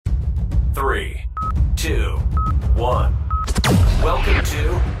3, 2, 1. Welcome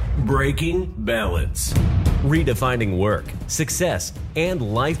to Breaking Balance. Redefining work, success,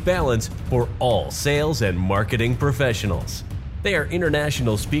 and life balance for all sales and marketing professionals. They are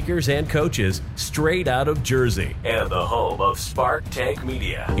international speakers and coaches straight out of Jersey and the home of Spark Tank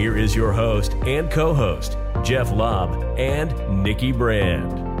Media. Here is your host and co-host, Jeff Lobb and Nikki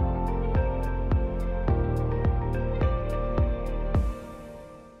Brand.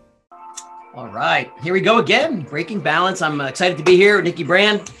 All right, here we go again. Breaking Balance. I'm excited to be here. Nikki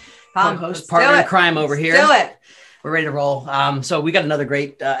Brand, co-host, partner in crime over here. Do it. We're ready to roll. So we got another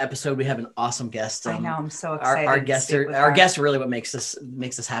great episode. We have an awesome guest. I know. I'm so excited. Our guests are really what makes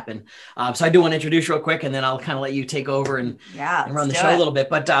this happen. So I do want to introduce real quick, and then I'll kind of let you take over and run the show a little bit.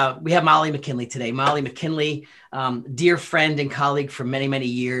 But we have Molly McKinley today. Molly McKinley, dear friend and colleague for many, many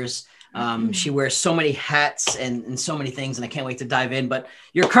years. She wears so many hats and so many things, and I can't wait to dive in. But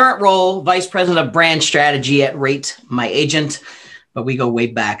your current role, Vice President of Brand Strategy at Rate My Agent, but we go way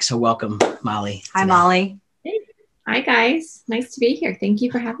back. So welcome, Molly. Hi, Molly. Hi, guys. Nice to be here. Thank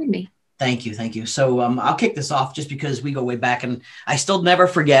you for having me. Thank you. Thank you. So I'll kick this off just because we go way back, and I still never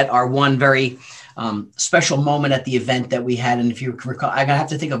forget our one very special moment at the event that we had. And if you recall, I'm going to have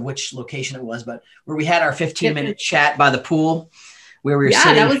to think of which location it was, but where we had our 15-minute chat by the pool where we were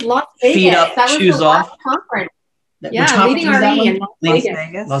sitting, that was Las Vegas. Feet up, that was shoes the off. Conference. Leading RE in Las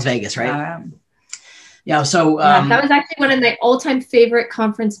Vegas. Las Vegas, right? Yeah. So that was actually one of my all-time favorite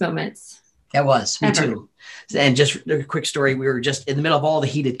conference moments. That was me ever. too. And just a quick story. We were just in the middle of all the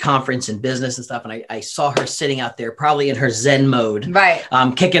heated conference and business and stuff. And I saw her sitting out there, probably in her Zen mode, right?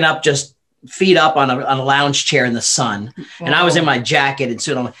 Kicking up, just feet up on a lounge chair in the sun. Whoa. And I was in my jacket and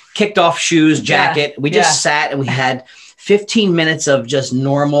suit on, kicked off shoes, jacket. We just sat and we had 15 minutes of just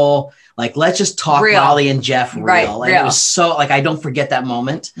normal, like, let's just talk real. Molly and Jeff real. Right, and it was so, like, I don't forget that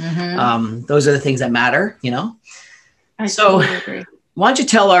moment. Mm-hmm. Those are the things that matter, you know? I totally agree. Why don't you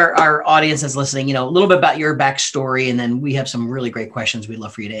tell our audience that's listening, a little bit about your backstory, and then we have some really great questions we'd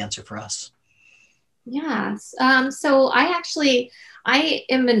love for you to answer for us. Yes. So I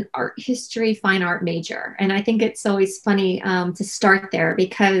am an art history, fine art major. And I think it's always funny to start there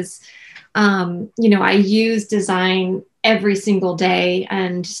because, I use design every single day,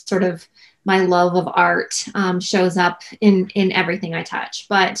 and sort of my love of art shows up in everything I touch.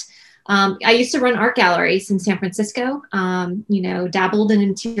 But I used to run art galleries in San Francisco, dabbled in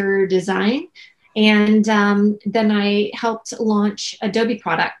interior design. And then I helped launch Adobe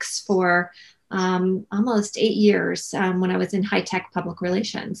products for almost 8 years when I was in high-tech public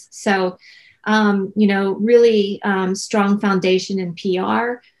relations. So, really strong foundation in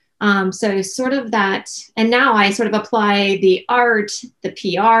PR. So sort of that, and now I sort of apply the art, the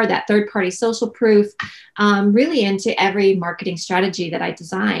PR, that third-party social proof, really into every marketing strategy that I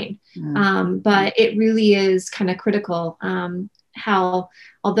design. But it really is kind of critical how,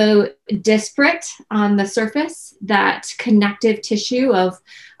 although disparate on the surface, that connective tissue of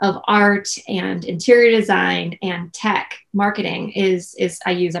art and interior design and tech marketing is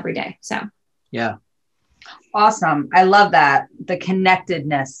I use every day. So yeah. Awesome. I love that. The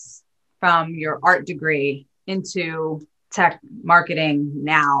connectedness from your art degree into tech marketing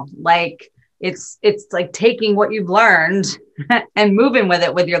now. Like it's like taking what you've learned and moving with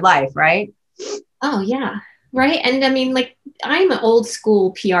it with your life, right? Oh yeah. Right. And I mean, like, I'm an old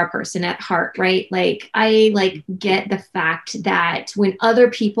school PR person at heart, right? Like, I get the fact that when other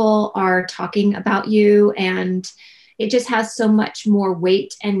people are talking about you, and it just has so much more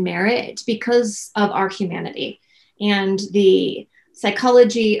weight and merit because of our humanity, and the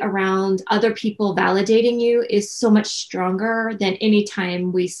psychology around other people validating you is so much stronger than any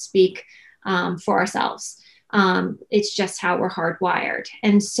time we speak for ourselves. It's just how we're hardwired.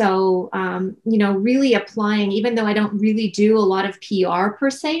 And so, really applying, even though I don't really do a lot of PR per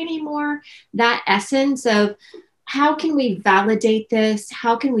se anymore, that essence of how can we validate this?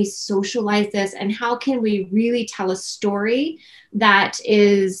 How can we socialize this? And how can we really tell a story that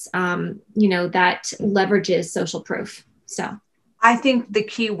is, that leverages social proof? So I think the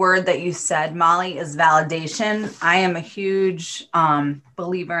key word that you said, Molly, is validation. I am a huge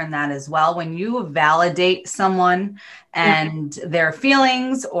believer in that as well. When you validate someone and their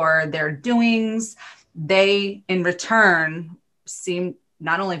feelings or their doings, they in return seem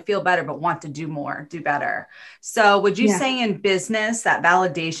not only feel better, but want to do more, do better. So would you say in business that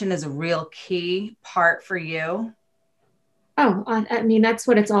validation is a real key part for you? Oh, I mean, that's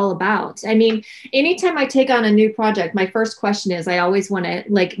what it's all about. I mean, anytime I take on a new project, my first question is I always want to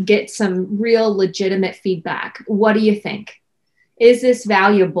get some real legitimate feedback. What do you think? Is this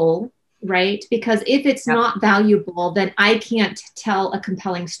valuable? right? Because if it's not valuable, then I can't tell a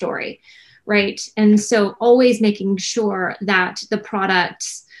compelling story, right? And so always making sure that the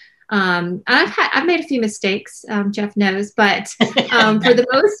products, I've made a few mistakes, Jeff knows, but for the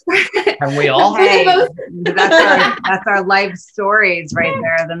most part, and we all that's our life stories right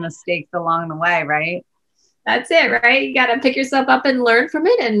there, the mistakes along the way, right? That's it, right? You got to pick yourself up and learn from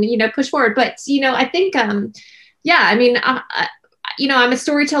it and, push forward. But, I think, I'm a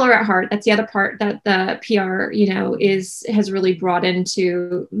storyteller at heart. That's the other part that the PR, has really brought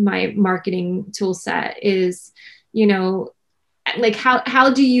into my marketing tool set is, like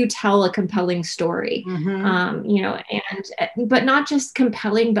how do you tell a compelling story? But not just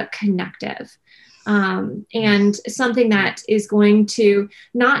compelling, but connective. And something that is going to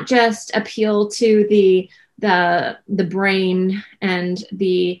not just appeal to the brain and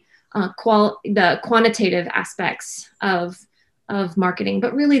the quantitative aspects of marketing,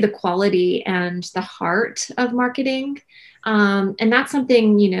 but really the quality and the heart of marketing. And that's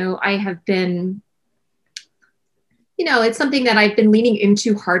something, I have been, it's something that I've been leaning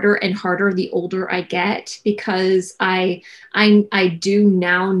into harder and harder the older I get, because I do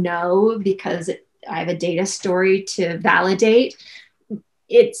now know, because I have a data story to validate.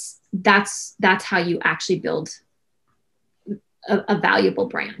 That's how you actually build a valuable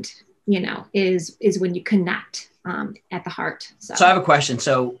brand, is when you connect at the heart. So I have a question.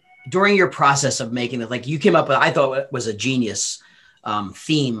 So during your process of making it, like you came up with, I thought it was a genius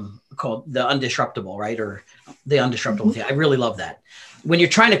theme called the Undisruptible, right? Or the Undisruptible thing. I really love that. When you're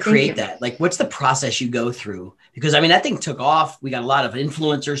trying to create that, like what's the process you go through? Because that thing took off. We got a lot of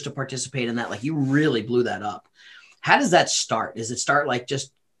influencers to participate in that. Like you really blew that up. How does that start? Does it start like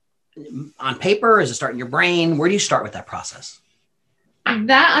just on paper? Or does it start in your brain? Where do you start with that process?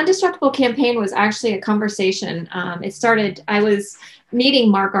 That Undisruptible campaign was actually a conversation. It started, I was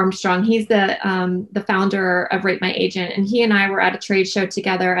meeting Mark Armstrong. He's the founder of Rate My Agent. And he and I were at a trade show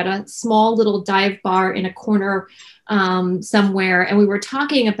together at a small little dive bar in a corner somewhere. And we were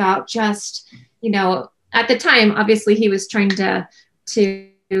talking about just, at the time, obviously he was trying to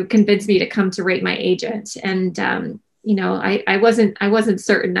convince me to come to Rate My Agent. And, I wasn't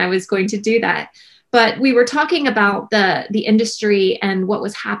certain I was going to do that. But we were talking about the industry and what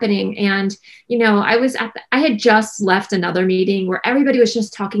was happening. And, I had just left another meeting where everybody was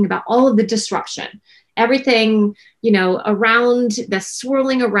just talking about all of the disruption, everything, around the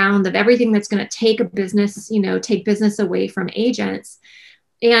swirling around of everything that's going to take a business, take business away from agents.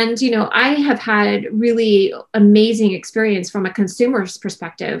 And, I have had really amazing experience from a consumer's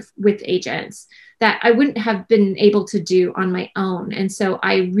perspective with agents that I wouldn't have been able to do on my own. And so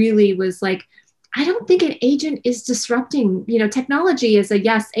I really was like, I don't think an agent is disrupting, technology is a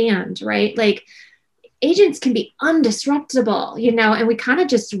yes and, right? Like agents can be undisruptible, and we kind of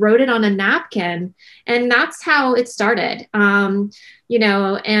just wrote it on a napkin, and that's how it started.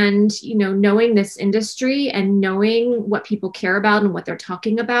 Knowing this industry and knowing what people care about and what they're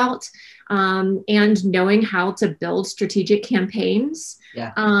talking about, and knowing how to build strategic campaigns.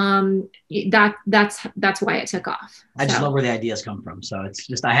 Yeah. That's why it took off. I just love where the ideas come from. So it's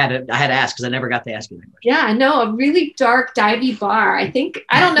just, I had to ask, because I never got to ask you that question. Yeah, no, a really dark, divey bar. I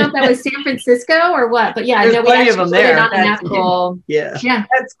don't know if that was San Francisco or what, but yeah, there's plenty of them there. That's cool. Yeah.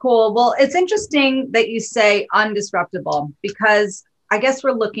 That's cool. Well, it's interesting that you say undisruptible, because I guess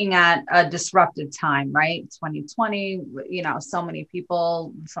we're looking at a disruptive time, right? 2020, so many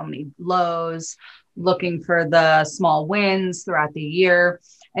people, so many lows, looking for the small wins throughout the year.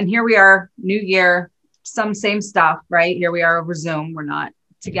 And here we are, new year, some same stuff, right? Here we are over Zoom. We're not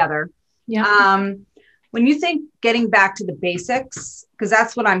together. Yeah. When you think getting back to the basics, because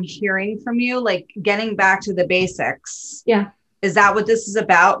that's what I'm hearing from you, like getting back to the basics. Yeah. Is that what this is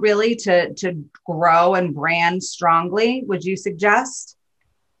about, really, to grow and brand strongly, would you suggest?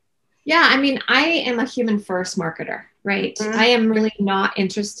 Yeah, I am a human first marketer, right? Mm-hmm. I am really not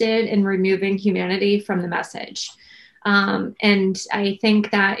interested in removing humanity from the message. And I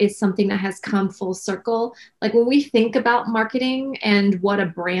think that is something that has come full circle. Like when we think about marketing and what a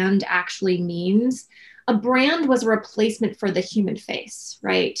brand actually means, a brand was a replacement for the human face,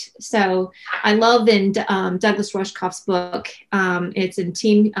 right? So I love in Douglas Rushkoff's book, it's in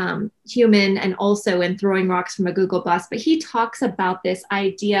Team Human and also in Throwing Rocks from a Google Bus, but he talks about this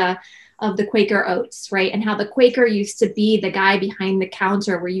idea of the Quaker oats, right? And how the Quaker used to be the guy behind the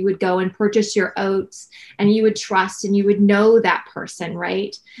counter where you would go and purchase your oats and you would trust and you would know that person,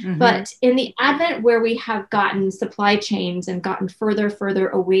 right? Mm-hmm. But in the advent where we have gotten supply chains and gotten further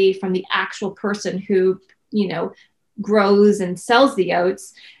away from the actual person who, grows and sells the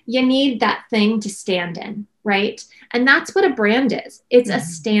oats, you need that thing to stand in, right? And that's what a brand is. It's a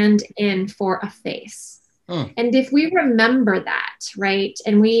stand-in for a face. And if we remember that, right,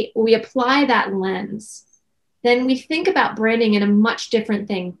 and we apply that lens, then we think about branding in a much different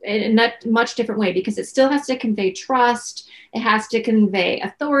thing, in a much different way, because it still has to convey trust. It has to convey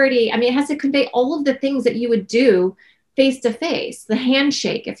authority. I mean, it has to convey all of the things that you would do face to face, the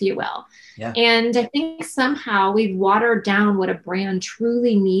handshake, if you will. Yeah. And I think somehow we've watered down what a brand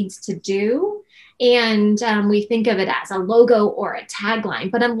truly needs to do. And we think of it as a logo or a tagline.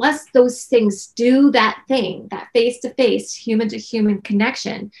 But unless those things do that thing, that face-to-face, human-to-human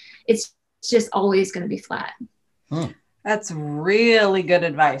connection, it's just always going to be flat. That's really good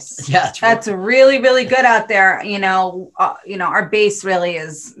advice. Yeah, that's really, really good out there. Our base really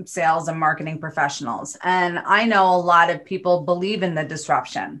is sales and marketing professionals. And I know a lot of people believe in the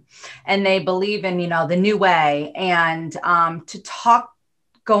disruption, and they believe in, the new way. And to talk,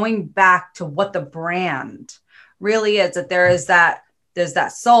 going back to what the brand really is, that there's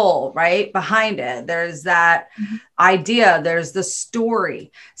that soul right behind it. There's that idea, there's the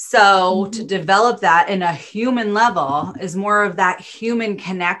story. So to develop that in a human level is more of that human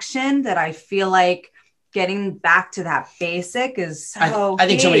connection that I feel like getting back to that basic is so I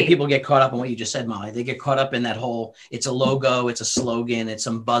think so many people get caught up in what you just said, Molly. They get caught up in that whole, it's a logo, it's a slogan, it's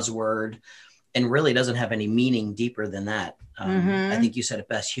some buzzword, and really doesn't have any meaning deeper than that. I think you said it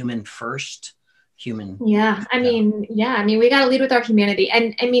best, human first, human. Yeah. I mean, we got to lead with our humanity.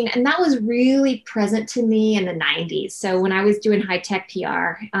 And and that was really present to me in the 90s. So when I was doing high tech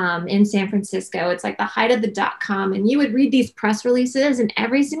PR in San Francisco, it's like the height of the .com, and you would read these press releases, and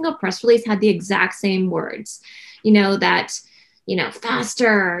every single press release had the exact same words,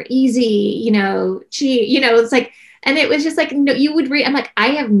 faster, easy, cheap, it's like, and it was just like, no, you would read, I'm like, I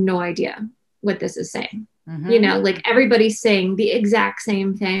have no idea what this is saying. Like everybody's saying the exact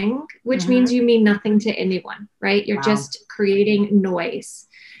same thing, which means you mean nothing to anyone, right? You're just creating noise.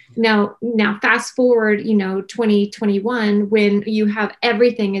 Now fast forward, 2021, when you have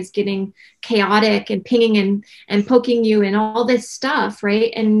everything is getting chaotic and pinging and poking you and all this stuff,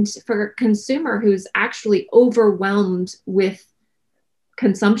 right? And for a consumer who's actually overwhelmed with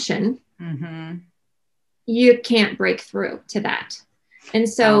consumption, you can't break through to that. And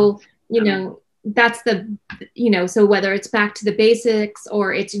so, that's so whether it's back to the basics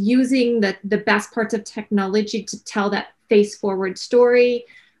or it's using the best parts of technology to tell that face forward story,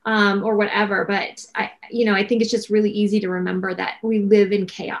 or whatever. But I think it's just really easy to remember that we live in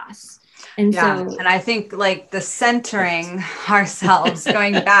chaos. And and I think like the centering ourselves,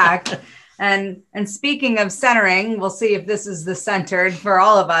 going back and speaking of centering, we'll see if this is the centered for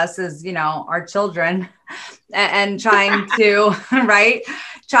all of us is, our children and trying to,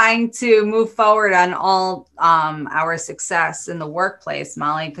 trying to move forward on all our success in the workplace,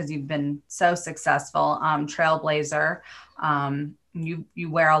 Molly, because you've been so successful, trailblazer. You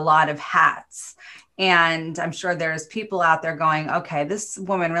wear a lot of hats, and I'm sure there's people out there going, okay, this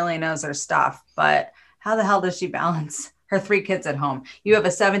woman really knows her stuff, but how the hell does she balance her 3 kids at home? You have a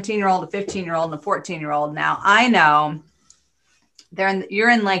 17-year-old, a 15-year-old, and a 14-year-old. Now I know you're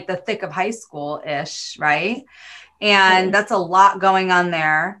in like the thick of high school-ish, right? And that's a lot going on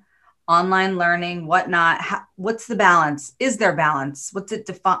there. Online learning, whatnot. What's the balance? Is there balance? What's it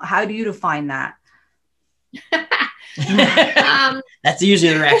how do you define that? That's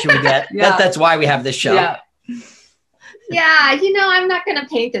usually the reaction we get. That's why we have this show. I'm not going to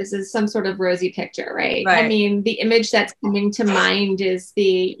paint this as some sort of rosy picture, right? I mean, the image that's coming to mind is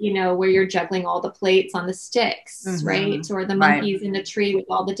the, where you're juggling all the plates on the sticks, right? Or the monkeys in the tree with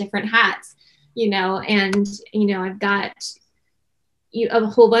all the different hats. I've got a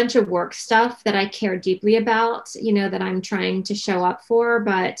whole bunch of work stuff that I care deeply about, that I'm trying to show up for,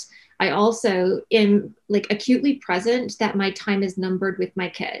 but I also am like acutely present that my time is numbered with my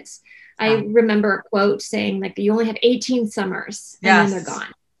kids. I remember a quote saying like, you only have 18 summers and then they're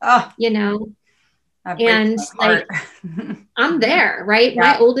gone, and like, I'm there, right?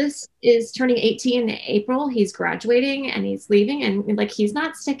 My oldest is turning 18 in April. He's graduating and he's leaving, and like, he's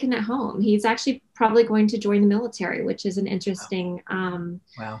not sticking at home. He's actually probably going to join the military, which is an interesting,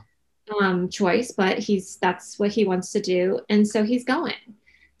 choice, but that's what he wants to do. And so he's going.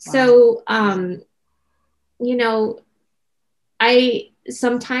 So, I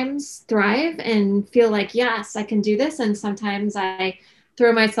sometimes thrive and feel like, yes, I can do this. And sometimes I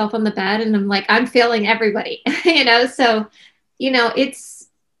throw myself on the bed and I'm like, I'm failing everybody, so, it's,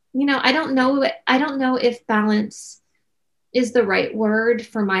 I don't know if balance is the right word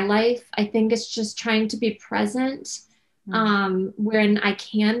for my life. I think it's just trying to be present, when I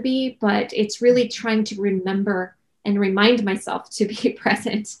can be, but it's really trying to remember and remind myself to be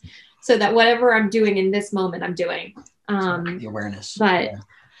present, so that whatever I'm doing in this moment, I'm doing. The awareness. But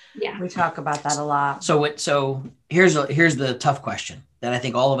yeah, we talk about that a lot. So here's the tough question that I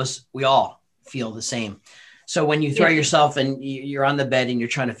think all of us, we all feel the same. So when you throw yourself and you're on the bed and you're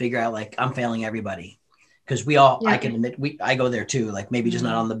trying to figure out, like, I'm failing everybody, because we all, I can admit, I go there too, like maybe just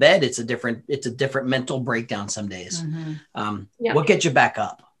not on the bed. It's a different mental breakdown some days. What gets you back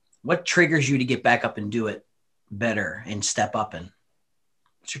up? What triggers you to get back up and do it better and step up? And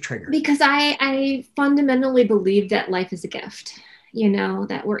what's your trigger? Because I fundamentally believe that life is a gift,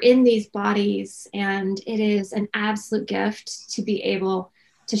 that we're in these bodies, and it is an absolute gift to be able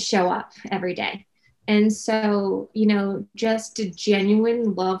to show up every day. And so, just a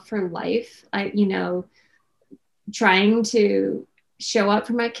genuine love for life, trying to show up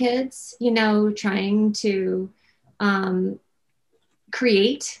for my kids, trying to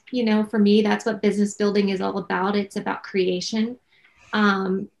create, for me, that's what business building is all about. It's about creation,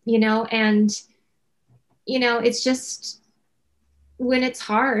 and, it's just, when it's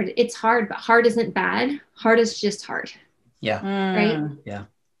hard, but hard isn't bad. Hard is just hard. Yeah. Right. Yeah.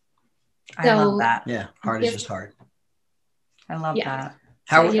 I love that. Yeah. Hard is just hard. I love that.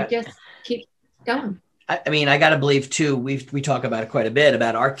 How you just keep going. I mean, I got to believe too, we talk about it quite a bit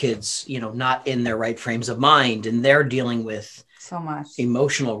about our kids, not in their right frames of mind, and they're dealing with so much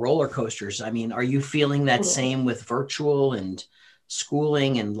emotional roller coasters. I mean, are you feeling that same with virtual and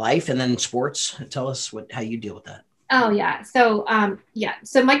schooling and life, and then sports? Tell us how you deal with that. Oh yeah. So,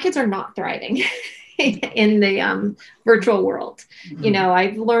 so my kids are not thriving in the virtual world. Mm-hmm.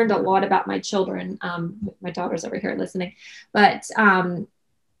 I've learned a lot about my children. My daughter's over here listening, but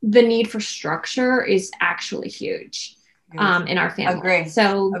the need for structure is actually huge in our family. Agree.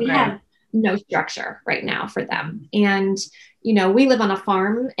 So we have no structure right now for them. And, we live on a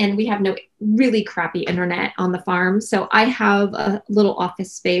farm, and we have no really crappy internet on the farm. So I have a little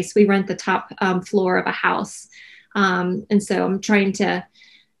office space. We rent the top floor of a house. And so I'm trying to,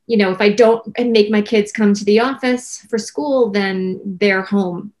 if I don't make my kids come to the office for school, then they're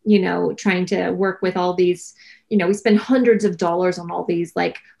home, trying to work with all these, we spend hundreds of dollars on all these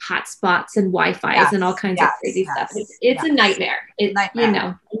like hotspots and Wi-Fi's and all kinds of crazy stuff. It's a nightmare. I'm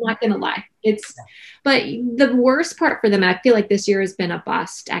not going to lie. But the worst part for them, I feel like this year has been a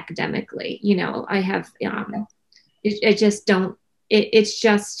bust academically. I have, it's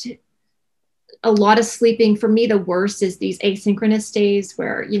just a lot of sleeping. For me, the worst is these asynchronous days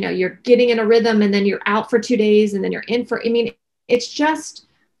where, you're getting in a rhythm and then you're out for 2 days and then you're in for, it's just,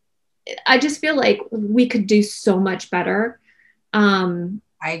 I just feel like we could do so much better.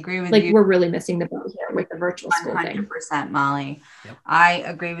 I agree with you. Like, we're really missing the boat here with the virtual school thing. 100%, Molly. Yep. I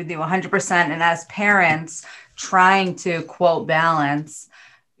agree with you 100%. And as parents trying to quote balance,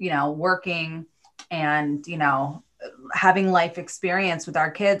 working and, having life experience with our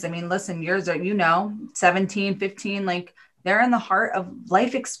kids. I mean, listen, yours are, 17, 15, like they're in the heart of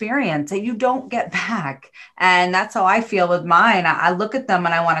life experience that you don't get back. And that's how I feel with mine. I look at them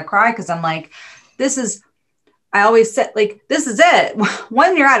and I want to cry, because I'm like, I always said, like, this is it.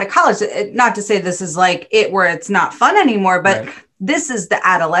 When you're out of college, not to say this is like it where it's not fun anymore, but this is the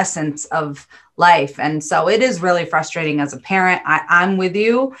adolescence of life. And so it is really frustrating as a parent. I'm with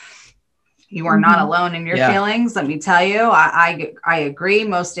you. You are not alone in your feelings. Let me tell you, I agree.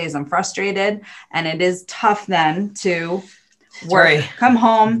 Most days I'm frustrated, and it is tough then to work, come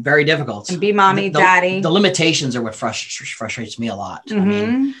home, very difficult, and be mommy, daddy. The limitations are what frustrates me a lot. I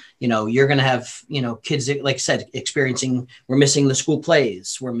mean, you're going to have, kids, like I said, experiencing, we're missing the school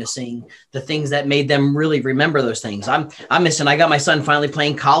plays. We're missing the things that made them really remember those things. I'm missing, I got my son finally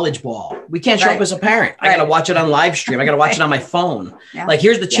playing college ball. We can't show up as a parent. I got to watch it on live stream. I got to watch it on my phone. Yeah. Like,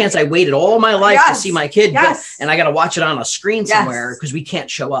 here's the chance I waited all my life to see my kid, and I got to watch it on a screen somewhere because we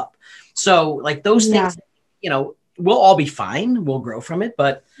can't show up. So like those things, we'll all be fine. We'll grow from it.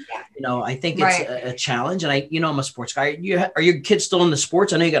 But, I think it's a challenge. And I'm a sports guy. Are your kids still in the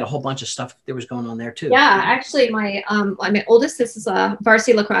sports? I know you got a whole bunch of stuff that was going on there too. Yeah, actually my oldest, this is a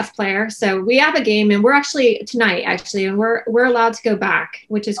varsity lacrosse player. So we have a game, and we're actually tonight, and we're allowed to go back,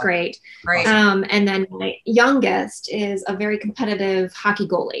 which is great. Right. And then my youngest is a very competitive hockey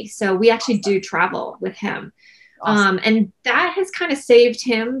goalie. So we actually do travel with him. Awesome. And that has kind of saved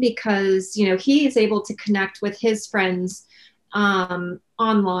him, because, he is able to connect with his friends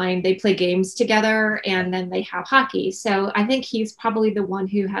online. They play games together, and then they have hockey. So I think he's probably the one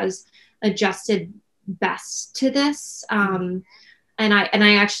who has adjusted best to this. And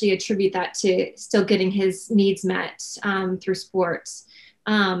I actually attribute that to still getting his needs met through sports.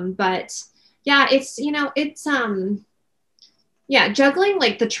 But yeah, it's juggling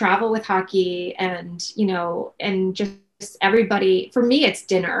like the travel with hockey and, and just everybody, for me, it's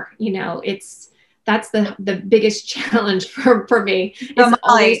dinner, that's the biggest challenge for me. Is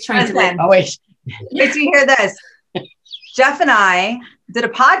always trying to always. Did you hear this? Jeff and I did a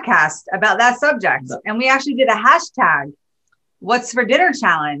podcast about that subject, and we actually did a hashtag "What's for Dinner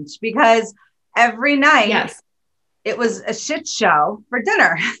Challenge" because every night it was a shit show for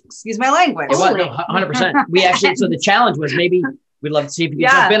dinner. Excuse my language. It was, no, 100%. We actually, so the challenge was maybe we'd love to see if you could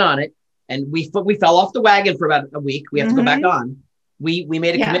jump in on it. And we fell off the wagon for about a week. We have to go back on. We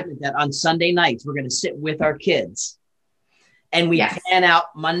made a commitment that on Sunday nights, we're going to sit with our kids and we plan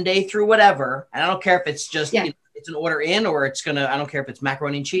out Monday through whatever. And I don't care if it's just, it's an order in or it's going to, I don't care if it's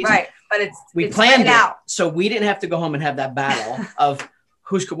macaroni and cheese. Right. But we planned it out. So we didn't have to go home and have that battle of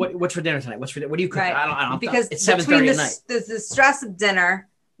what's for dinner tonight? What do you cook? Right. I don't because it's 7:30 at night. There's the stress of dinner,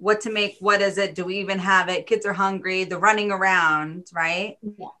 what to make, what is it? Do we even have it? Kids are hungry. The running around, right?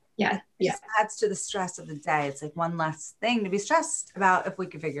 Yeah. It adds to the stress of the day. It's like one less thing to be stressed about if we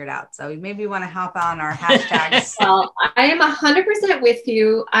could figure it out. So maybe you want to hop on our hashtags. Well, I am 100% with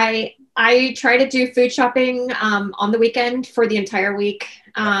you. I try to do food shopping on the weekend for the entire week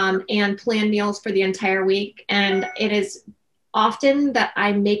and plan meals for the entire week. And it is often that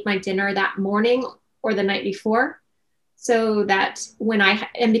I make my dinner that morning or the night before. So that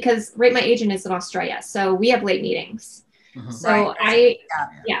because my agent is in Australia, so we have late meetings. Mm-hmm. So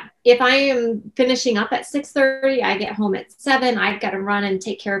if I am finishing up at 6:30, I get home at 7. I've got to run and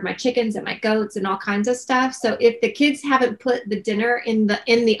take care of my chickens and my goats and all kinds of stuff. So if the kids haven't put the dinner in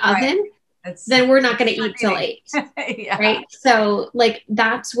the oven, then we're not going to eat till 8. Right. So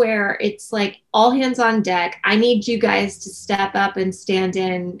that's where it's all hands on deck. I need you guys to step up and stand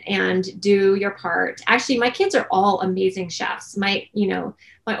in and do your part. Actually, my kids are all amazing chefs. My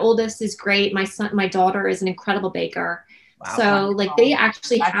oldest is great. My daughter is an incredible baker. Wow. So they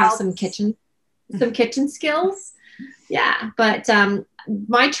actually have some kitchen skills. Yeah. But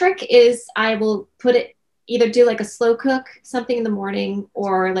my trick is I will either do a slow cook something in the morning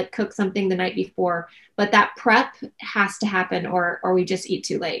or cook something the night before, but that prep has to happen or we just eat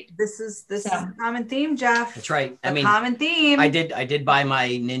too late. This is a common theme, Jeff. That's right. Common theme. I did buy my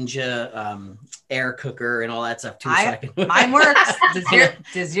Ninja air cooker and all that stuff too. Mine works.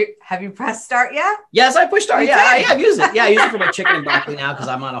 Have you pressed start yet? Yes, I pushed start. I've used it. Yeah, I use it for my chicken and broccoli now because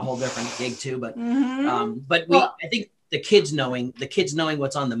I'm on a whole different gig too. But I think the kids knowing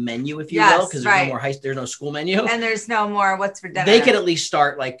what's on the menu, if you will, because there's no school menu and there's no more what's for dinner. They could at least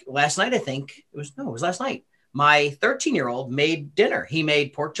start last night. I think it was last night. My 13-year-old made dinner. He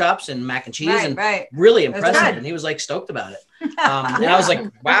made pork chops and mac and cheese really impressive. And he was stoked about it. And I was like,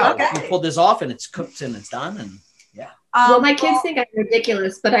 wow, you pulled this off and it's cooked and it's done. And well, my kids think I'm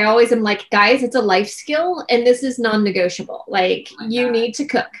ridiculous, but I always am guys, it's a life skill and this is non-negotiable. You need to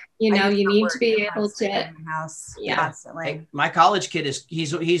cook. You need to be able to. Constantly. My college kid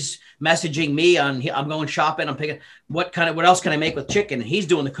he's messaging me I'm going shopping. I'm picking what else can I make with chicken? And he's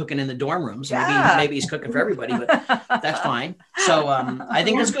doing the cooking in the dorm rooms. Maybe he's cooking for everybody, but that's fine. So I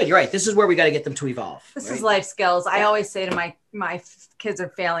think that's good. You're right. This is where we got to get them to evolve. This is life skills. I always say to my kids are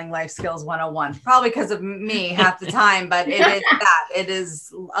failing life skills 101, probably because of me half the time, but it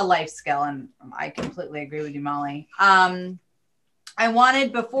is a life skill. And I completely agree with you, Molly. I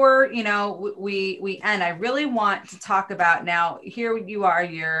wanted before, we end, I really want to talk about now here you are,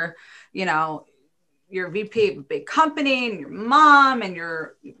 you're VP of a big company and your mom and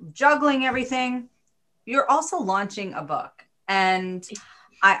you're juggling everything. You're also launching a book and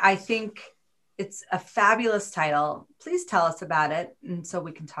I think it's a fabulous title. Please tell us about it. And so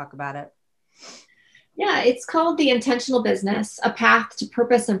we can talk about it. Yeah, it's called The Intentional Business, A Path to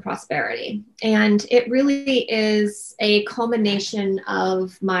Purpose and Prosperity. And it really is a culmination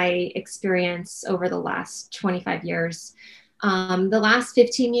of my experience over the last 25 years. The last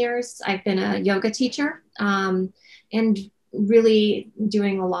 15 years, I've been a yoga teacher and really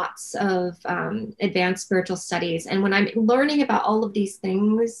doing lots of advanced spiritual studies. And when I'm learning about all of these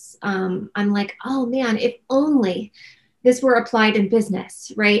things, I'm like, oh man, if only this were applied in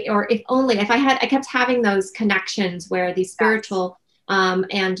business, right? Or if I kept having those connections where these spiritual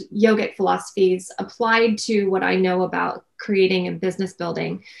and yogic philosophies applied to what I know about creating and business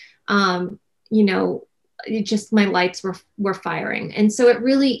building, my lights were firing. And so it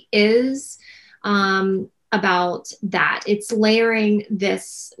really is about that. It's layering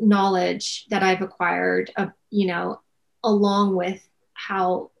this knowledge that I've acquired, along with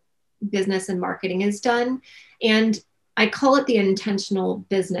how business and marketing is done. And I call it the intentional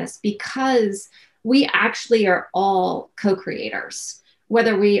business because we actually are all co-creators.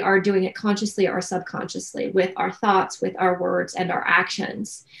 whether we are doing it consciously or subconsciously, with our thoughts, with our words, and our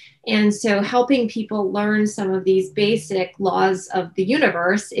actions. And so helping people learn some of these basic laws of the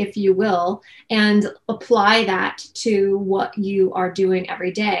universe, if you will, and apply that to what you are doing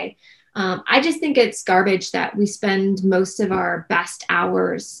every day. I just think it's garbage that we spend most of our best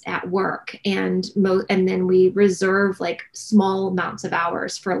hours at work and then we reserve like small amounts of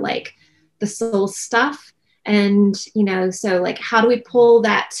hours for like the soul stuff. And, so like, how do we pull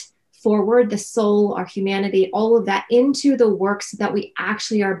that forward, the soul, our humanity, all of that into the work so that we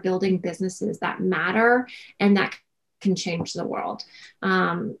actually are building businesses that matter and that can change the world.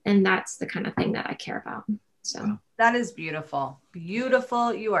 And that's the kind of thing that I care about. So that is beautiful.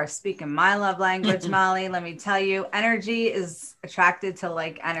 Beautiful. You are speaking my love language, Molly. Let me tell you, energy is attracted to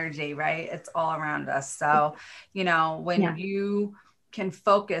like energy, right? It's all around us. So, when you can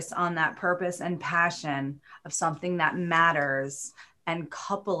focus on that purpose and passion of something that matters and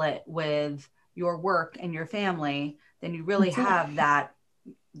couple it with your work and your family, then you really have that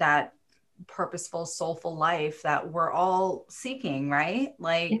purposeful, soulful life that we're all seeking, right?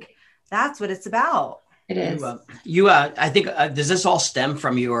 Like that's what it's about. It is. I think, does this all stem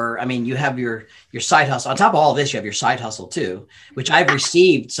from you have your side hustle. On top of all of this, you have your side hustle too, which I've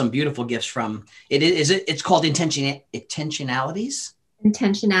received some beautiful gifts from. It's called Intentionalities.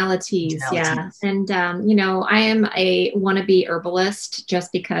 Yeah. And, I am a wannabe herbalist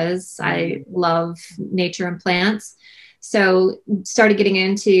just because I love nature and plants. So started getting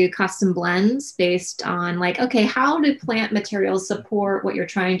into custom blends based on like, okay, how do plant materials support what you're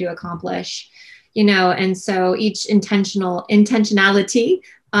trying to accomplish? And so each intentionality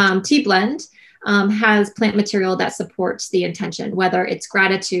tea blend has plant material that supports the intention, whether it's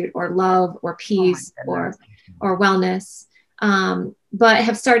gratitude or love or peace or wellness. But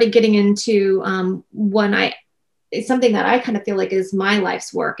have started getting into it's something that I kind of feel like is my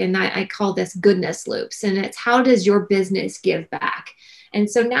life's work. And I call this goodness loops. And it's how does your business give back? And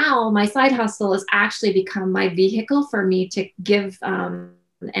so now my side hustle has actually become my vehicle for me to give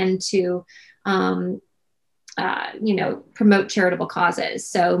and to promote charitable causes.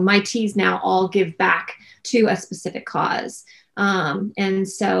 So my teas now all give back to a specific cause.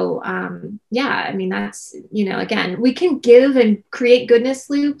 That's, again, we can give and create goodness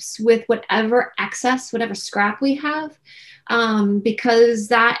loops with whatever excess, whatever scrap we have, because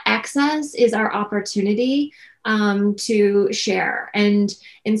that excess is our opportunity to share. And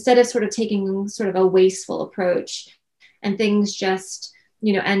instead of sort of taking sort of a wasteful approach and things just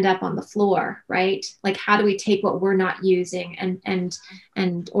end up on the floor, right? Like, how do we take what we're not using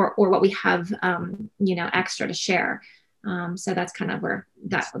or what we have, extra to share? So that's kind of where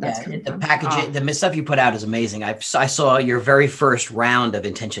that's coming the from. Packaging, the stuff you put out is amazing. I saw your very first round of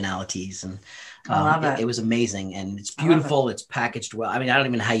Intentionalities, and I love it. It was amazing, and it's beautiful. It's packaged well. I mean, I don't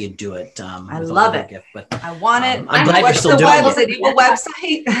even know how you do it. I love it. Gift, but I want it. I'm glad you're still doing it. Do you have a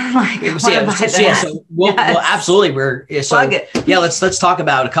website? We'll absolutely. Let's talk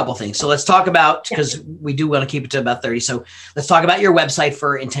about a couple things. So let's talk about, because we do want to keep it to about 30. So let's talk about your website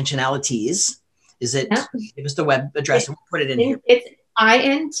for Intentionalities. Is it? Give us the web address and we'll put it in here. It's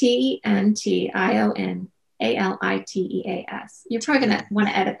INTENTIONALITEAS. You're probably going to want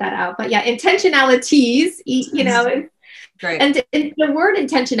to edit that out, but yeah, Intentionalities, Great. And the word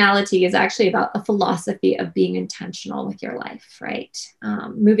intentionality is actually about a philosophy of being intentional with your life, right?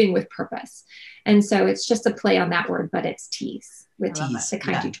 Moving with purpose. And so it's just a play on that word, but it's teas. With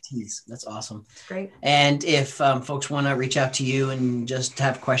teas. That's awesome. Great. And if folks want to reach out to you and just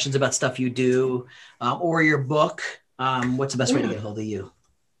have questions about stuff you do or your book, what's the best way to get a hold of you?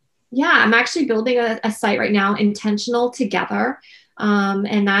 Yeah, I'm actually building a site right now, Intentional Together.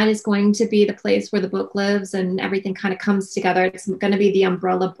 And that is going to be the place where the book lives and everything kind of comes together. It's going to be the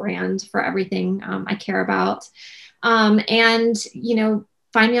umbrella brand for everything I care about. And,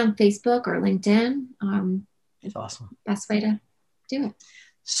 find me on Facebook or LinkedIn. It's awesome. Best way to do it.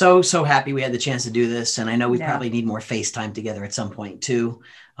 So happy we had the chance to do this. And I know we probably need more FaceTime together at some point too.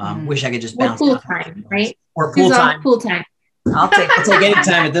 Wish I could just bounce. Pool time, right? Or pool time. Pool time. I'll take any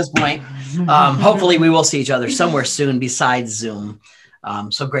time at this point. Hopefully we will see each other somewhere soon besides Zoom.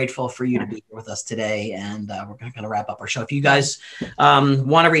 So grateful for you to be here with us today. And we're going to kind of wrap up our show. If you guys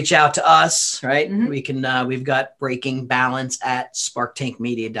want to reach out to us, right, we can, we've got Breaking Balance at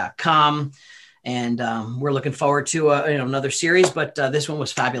sparktankmedia.com. And we're looking forward to another series, but this one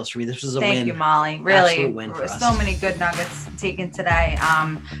was fabulous for me. This was a win. Thank you, Molly. Really, absolute win for us. So many good nuggets taken today.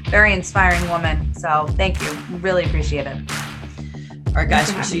 Very inspiring woman. So thank you. Really appreciate it. All right,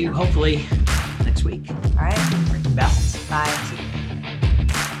 guys. We'll see you hopefully next week. All right. Breaking Balance. Bye.